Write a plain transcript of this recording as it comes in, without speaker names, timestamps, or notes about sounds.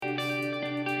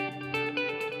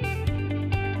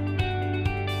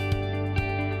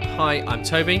Hi, I'm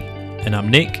Toby. And I'm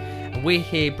Nick. And we're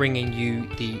here bringing you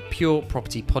the Pure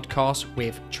Property Podcast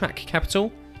with Track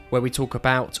Capital, where we talk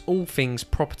about all things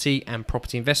property and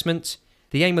property investment.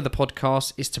 The aim of the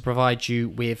podcast is to provide you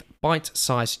with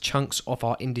bite-sized chunks of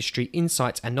our industry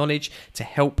insight and knowledge to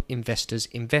help investors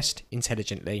invest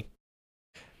intelligently.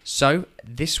 So,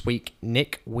 this week,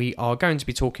 Nick, we are going to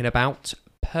be talking about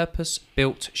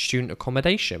purpose-built student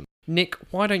accommodation. Nick,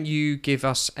 why don't you give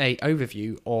us an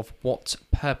overview of what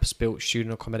purpose-built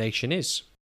student accommodation is?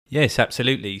 Yes,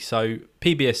 absolutely. So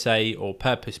PBSA, or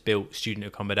purpose-built student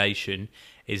accommodation,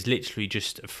 is literally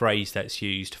just a phrase that's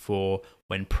used for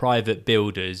when private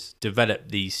builders develop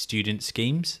these student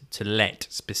schemes to let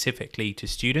specifically to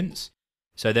students.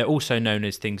 So they're also known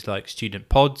as things like student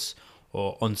pods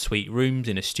or ensuite rooms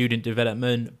in a student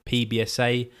development,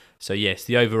 PBSA. So yes,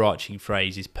 the overarching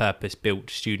phrase is purpose-built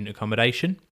student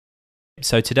accommodation.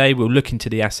 So today we'll look into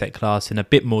the asset class in a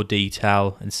bit more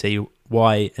detail and see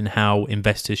why and how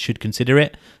investors should consider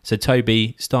it. So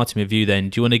Toby, starting with you then,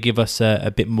 do you want to give us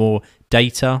a bit more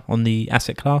data on the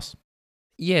asset class?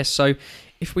 Yes, so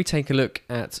if we take a look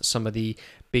at some of the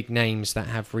big names that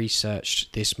have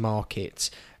researched this market,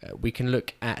 we can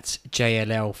look at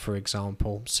JLL, for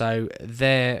example. So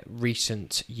their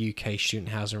recent UK student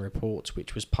housing report,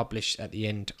 which was published at the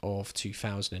end of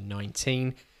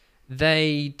 2019,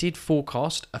 they did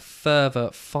forecast a further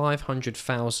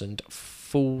 500,000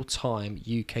 full-time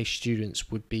UK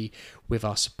students would be with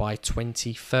us by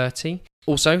 2030.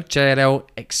 Also, JLL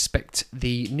expect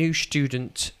the new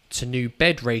student to new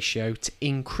bed ratio to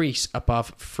increase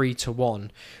above 3-1,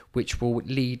 which will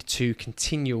lead to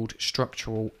continued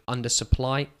structural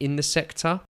undersupply in the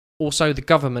sector. Also, the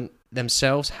government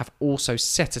themselves have also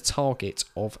set a target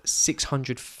of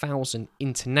 600,000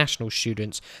 international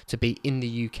students to be in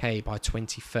the UK by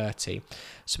 2030.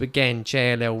 So again,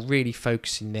 JLL really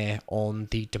focusing there on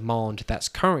the demand that's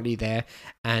currently there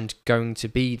and going to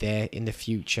be there in the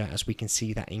future, as we can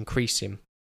see that increasing.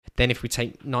 Then if we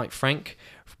take Knight Frank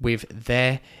with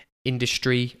their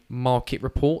industry market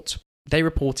report, they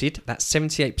reported that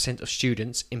 78% of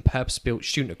students in purpose-built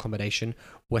student accommodation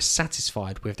were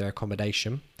satisfied with their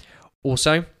accommodation.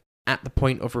 Also, at the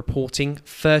point of reporting,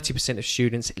 30% of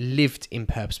students lived in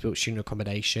purpose-built student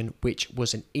accommodation, which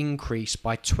was an increase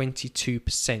by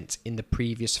 22% in the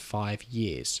previous 5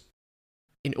 years.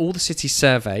 In all the cities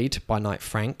surveyed by Knight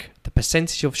Frank, the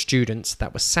percentage of students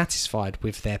that were satisfied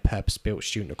with their purpose-built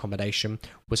student accommodation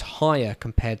was higher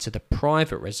compared to the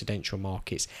private residential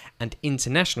markets, and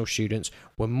international students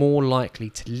were more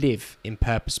likely to live in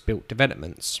purpose-built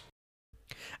developments.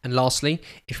 And lastly,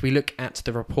 if we look at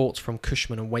the report from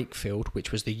Cushman & Wakefield,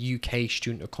 which was the UK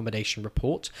student accommodation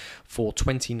report for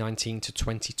 2019 to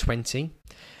 2020,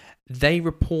 they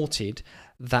reported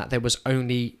that there was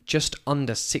only just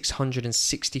under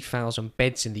 660,000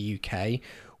 beds in the UK,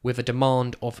 with a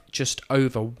demand of just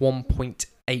over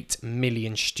 1.8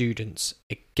 million students.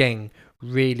 Again,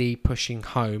 really pushing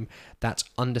home that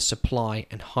undersupply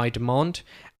and high demand.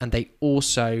 And they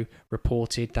also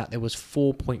reported that there was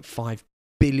 4.5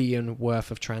 billion worth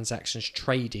of transactions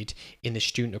traded in the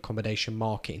student accommodation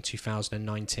market in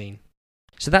 2019.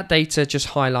 So that data just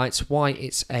highlights why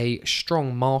it's a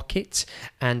strong market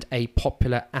and a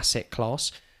popular asset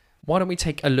class. Why don't we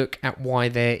take a look at why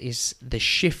there is the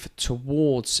shift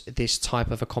towards this type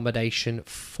of accommodation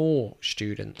for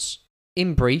students?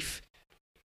 In brief,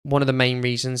 one of the main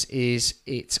reasons is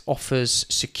it offers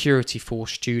security for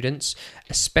students,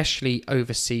 especially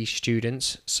overseas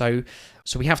students. So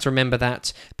we have to remember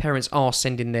that parents are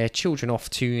sending their children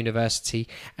off to university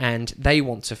and they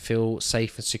want to feel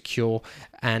safe and secure,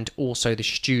 and also the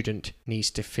student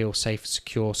needs to feel safe and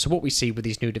secure. So what we see with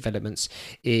these new developments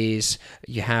is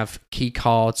you have key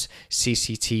cards,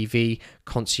 CCTV,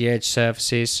 concierge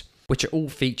services, which are all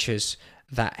features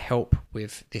that help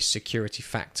with this security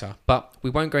factor. But we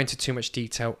won't go into too much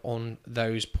detail on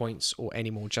those points or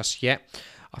anymore just yet.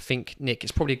 I think, Nick,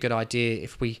 it's probably a good idea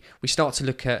if we start to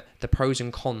look at the pros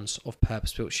and cons of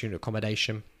purpose-built student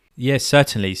accommodation. Yes,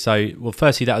 certainly. So, well,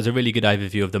 firstly, that was a really good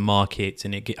overview of the market,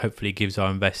 and it hopefully gives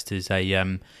our investors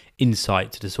a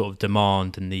insight to the sort of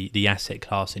demand and the asset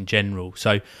class in general.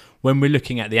 So when we're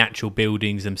looking at the actual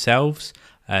buildings themselves,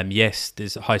 yes,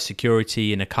 there's high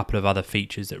security and a couple of other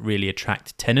features that really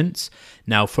attract tenants.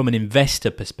 Now, from an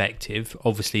investor perspective,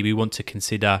 obviously we want to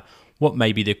consider what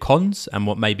may be the cons and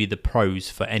what may be the pros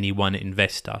for any one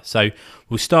investor. So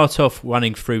we'll start off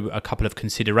running through a couple of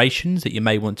considerations that you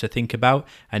may want to think about,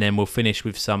 and then we'll finish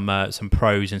with some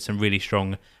pros and some really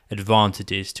strong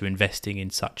advantages to investing in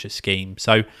such a scheme.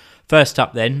 So first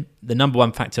up then, the number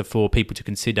one factor for people to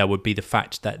consider would be the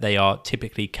fact that they are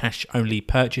typically cash-only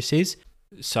purchases.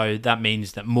 So that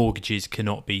means that mortgages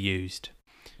cannot be used.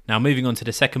 Now, moving on to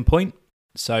the second point.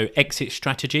 So exit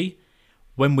strategy.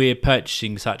 When we're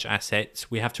purchasing such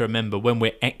assets, we have to remember when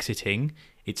we're exiting,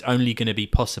 it's only going to be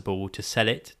possible to sell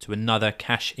it to another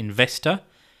cash investor.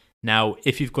 Now,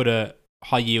 if you've got a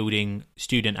high yielding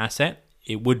student asset,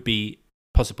 it would be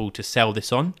possible to sell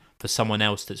this on for someone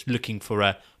else that's looking for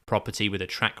a property with a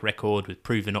track record, with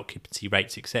proven occupancy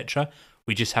rates, etc.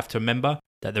 We just have to remember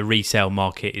that the resale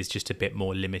market is just a bit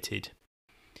more limited.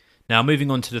 Now, moving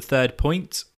on to the third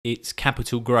point, it's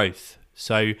capital growth.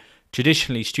 So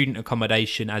traditionally, student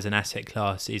accommodation as an asset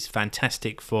class is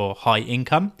fantastic for high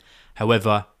income.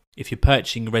 However, if you're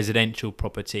purchasing residential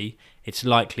property, it's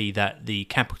likely that the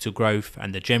capital growth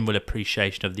and the general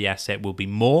appreciation of the asset will be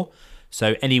more.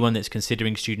 So anyone that's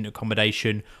considering student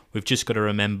accommodation, we've just got to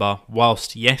remember,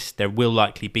 whilst yes, there will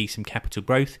likely be some capital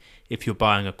growth if you're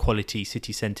buying a quality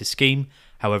city centre scheme,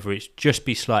 however, it's just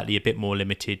be slightly a bit more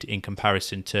limited in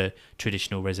comparison to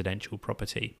traditional residential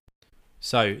property.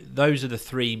 So those are the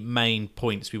three main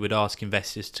points we would ask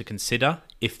investors to consider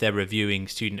if they're reviewing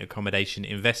student accommodation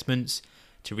investments.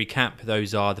 To recap,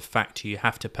 those are the fact you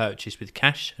have to purchase with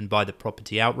cash and buy the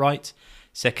property outright.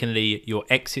 Secondly, your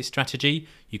exit strategy.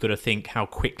 You've got to think how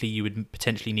quickly you would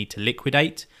potentially need to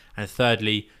liquidate. And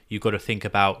thirdly, you've got to think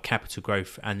about capital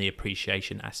growth and the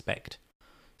appreciation aspect.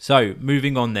 So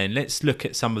moving on then, let's look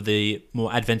at some of the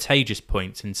more advantageous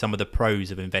points and some of the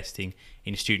pros of investing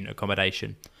in student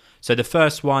accommodation. So the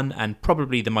first one, and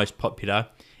probably the most popular,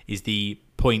 is the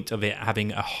point of it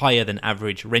having a higher than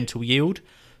average rental yield.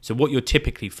 So what you'll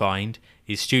typically find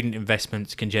is student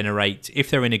investments can generate, if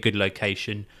they're in a good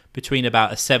location, between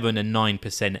about a 7 and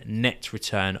 9% net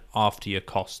return after your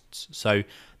costs. So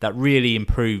that really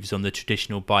improves on the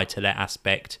traditional buy-to-let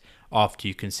aspect after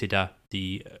you consider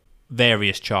the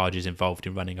various charges involved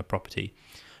in running a property.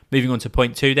 Moving on to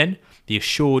point 2 then, the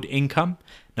assured income.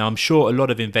 Now, I'm sure a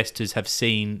lot of investors have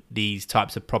seen these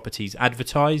types of properties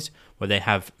advertised where they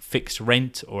have fixed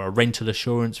rent or a rental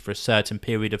assurance for a certain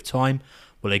period of time.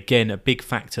 Well, again, a big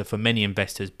factor for many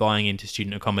investors buying into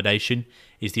student accommodation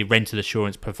is the rental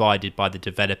assurance provided by the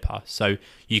developer. So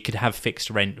you could have fixed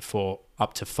rent for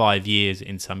up to 5 years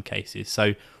in some cases.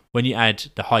 So when you add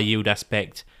the high yield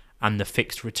aspect and the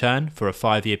fixed return for a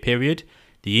 5-year period,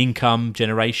 the income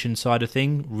generation side of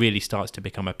thing really starts to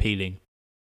become appealing.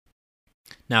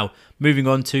 Now, moving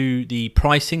on to the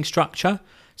pricing structure.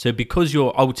 So because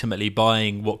you're ultimately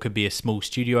buying what could be a small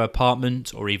studio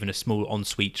apartment or even a small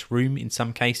ensuite room in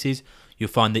some cases, you'll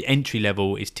find the entry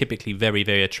level is typically very,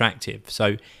 very attractive.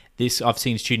 So this, I've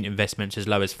seen student investments as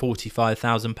low as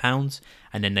 £45,000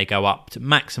 and then they go up to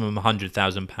maximum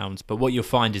 £100,000. But what you'll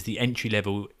find is the entry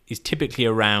level is typically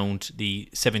around the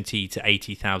 £70,000 to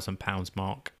 £80,000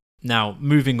 mark. Now,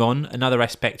 moving on, another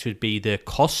aspect would be the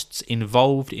costs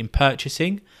involved in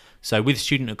purchasing. So with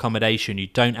student accommodation, you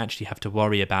don't actually have to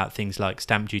worry about things like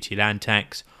stamp duty, land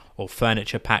tax or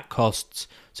furniture pack costs.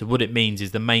 So what it means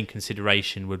is the main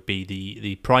consideration would be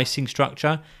the pricing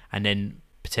structure and then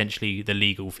potentially the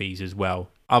legal fees as well.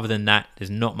 Other than that, there's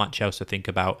not much else to think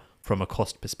about from a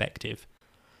cost perspective.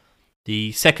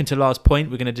 The second to last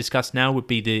point we're going to discuss now would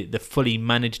be the fully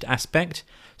managed aspect.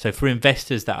 So for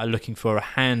investors that are looking for a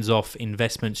hands-off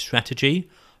investment strategy,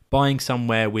 buying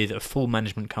somewhere with a full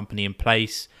management company in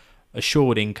place,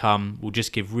 assured income will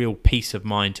just give real peace of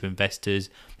mind to investors.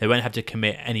 They won't have to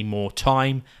commit any more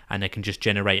time and they can just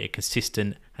generate a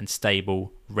consistent and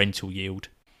stable rental yield.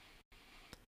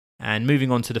 And moving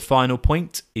on to the final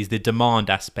point is the demand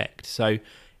aspect. So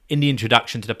in the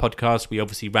introduction to the podcast, we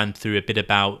obviously ran through a bit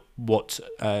about what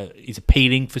is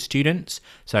appealing for students.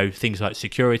 So things like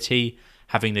security,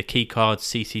 having the key cards,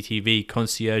 CCTV,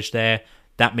 concierge there.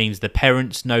 That means the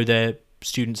parents know their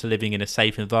students are living in a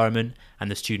safe environment and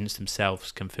the students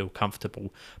themselves can feel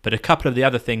comfortable. But a couple of the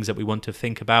other things that we want to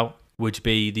think about would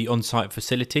be the on-site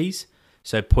facilities.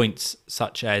 So points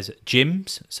such as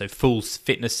gyms, so full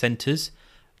fitness centres,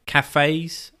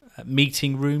 cafes,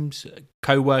 meeting rooms,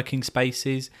 co-working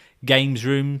spaces, games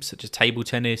rooms such as table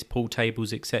tennis, pool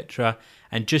tables, etc.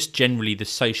 And just generally the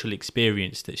social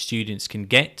experience that students can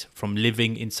get from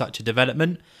living in such a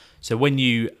development. So when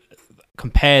you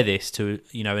compare this to,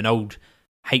 an old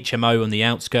HMO on the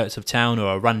outskirts of town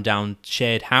or a rundown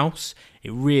shared house,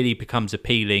 it really becomes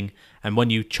appealing. And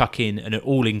when you chuck in an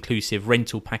all-inclusive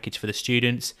rental package for the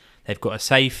students, they've got a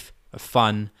safe, a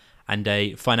fun, and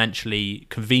a financially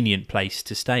convenient place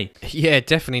to stay. Yeah,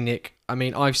 definitely, Nick. I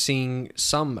mean, I've seen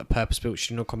some purpose-built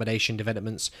student accommodation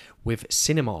developments with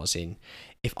cinemas in.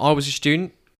 If I was a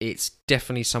student, it's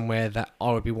definitely somewhere that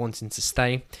I would be wanting to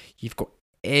stay. You've got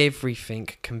everything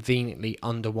conveniently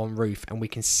under one roof, and we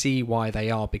can see why they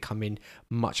are becoming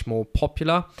much more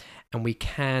popular. And we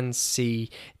can see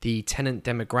the tenant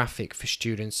demographic for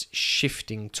students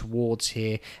shifting towards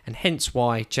here, and hence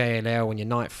why JLL and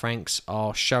Unite Franks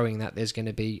are showing that there's going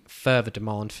to be further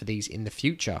demand for these in the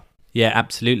future. Yeah,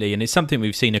 absolutely. And it's something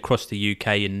we've seen across the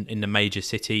UK in the major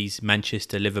cities,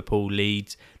 Manchester, Liverpool,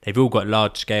 Leeds. They've all got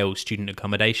large-scale student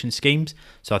accommodation schemes.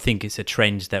 So I think it's a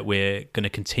trend that we're going to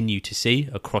continue to see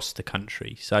across the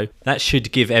country. So that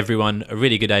should give everyone a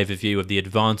really good overview of the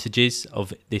advantages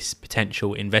of this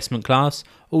potential investment class.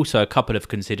 Also, a couple of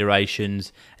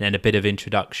considerations and then a bit of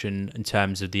introduction in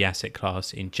terms of the asset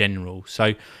class in general.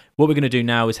 So what we're going to do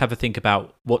now is have a think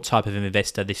about what type of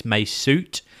investor this may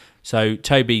suit. So,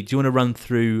 Toby, do you want to run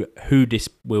through who this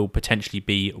will potentially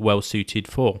be well suited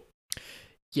for?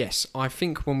 Yes, I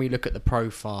think when we look at the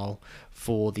profile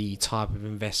for the type of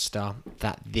investor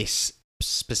that this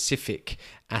specific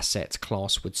asset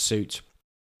class would suit,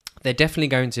 they're definitely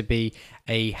going to be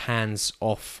a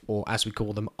hands-off, or as we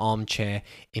call them, armchair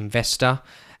investor.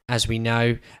 As we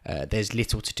know, there's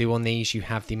little to do on these. You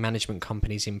have the management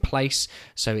companies in place,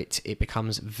 so it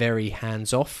becomes very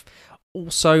hands-off.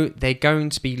 Also, they're going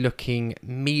to be looking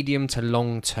medium to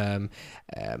long-term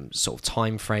sort of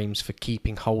time frames for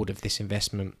keeping hold of this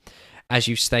investment. As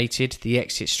you've stated, the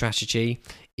exit strategy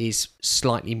is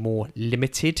slightly more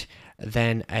limited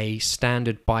than a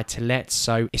standard buy-to-let,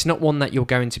 so it's not one that you're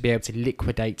going to be able to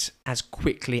liquidate as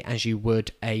quickly as you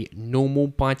would a normal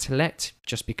buy-to-let,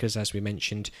 just because, as we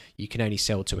mentioned, you can only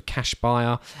sell to a cash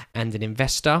buyer and an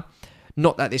investor.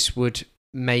 Not that this would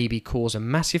maybe cause a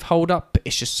massive hold up, but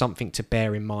it's just something to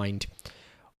bear in mind.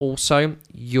 Also,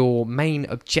 your main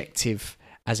objective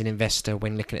as an investor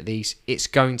when looking at these, it's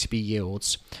going to be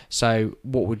yields. So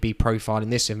what would be profiling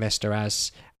this investor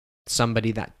as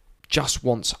somebody that just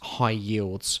wants high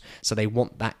yields, so they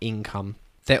want that income.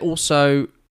 They're also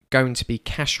going to be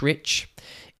cash rich.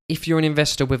 If you're an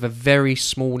investor with a very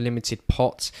small limited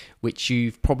pot, which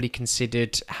you've probably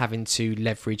considered having to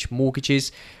leverage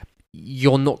mortgages,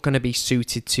 you're not going to be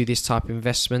suited to this type of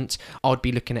investment. I'd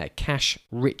be looking at a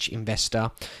cash-rich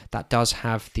investor that does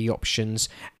have the options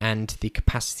and the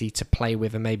capacity to play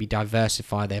with and maybe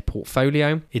diversify their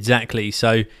portfolio. Exactly.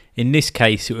 So in this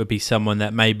case, it would be someone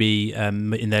that maybe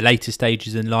in their later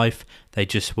stages in life, they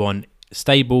just want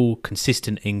stable,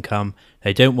 consistent income.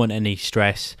 They don't want any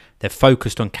stress. They're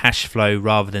focused on cash flow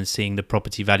rather than seeing the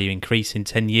property value increase in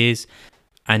 10 years.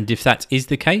 And if that is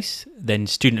the case, then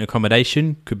student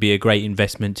accommodation could be a great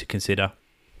investment to consider.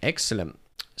 Excellent.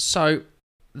 So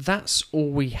that's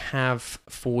all we have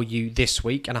for you this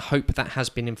week, and I hope that has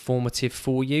been informative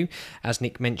for you. As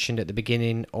Nick mentioned at the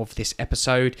beginning of this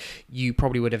episode, you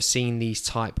probably would have seen these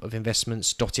type of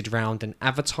investments dotted around and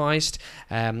advertised,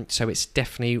 so it's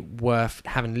definitely worth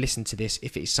having a listen to this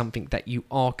if it's something that you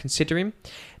are considering.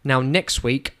 Now, next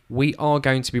week, we are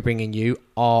going to be bringing you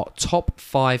our top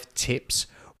 5 tips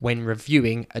when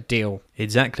reviewing a deal.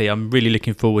 Exactly. I'm really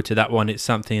looking forward to that one. It's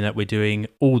something that we're doing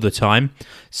all the time.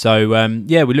 So,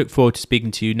 we look forward to speaking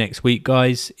to you next week,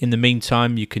 guys. In the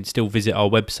meantime, you can still visit our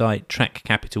website,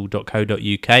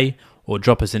 trackcapital.co.uk, or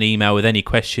drop us an email with any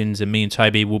questions, and me and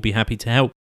Toby will be happy to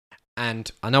help.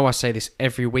 And I know I say this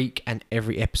every week and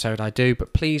every episode I do,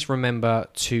 but please remember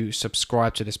to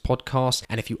subscribe to this podcast.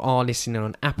 And if you are listening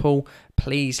on Apple,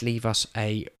 please leave us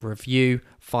a review,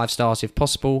 5 stars if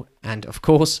possible. And of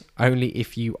course, only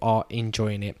if you are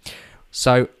enjoying it.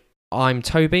 So I'm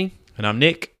Toby. And I'm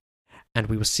Nick. And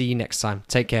we will see you next time.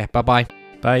 Take care. Bye-bye.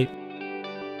 Bye.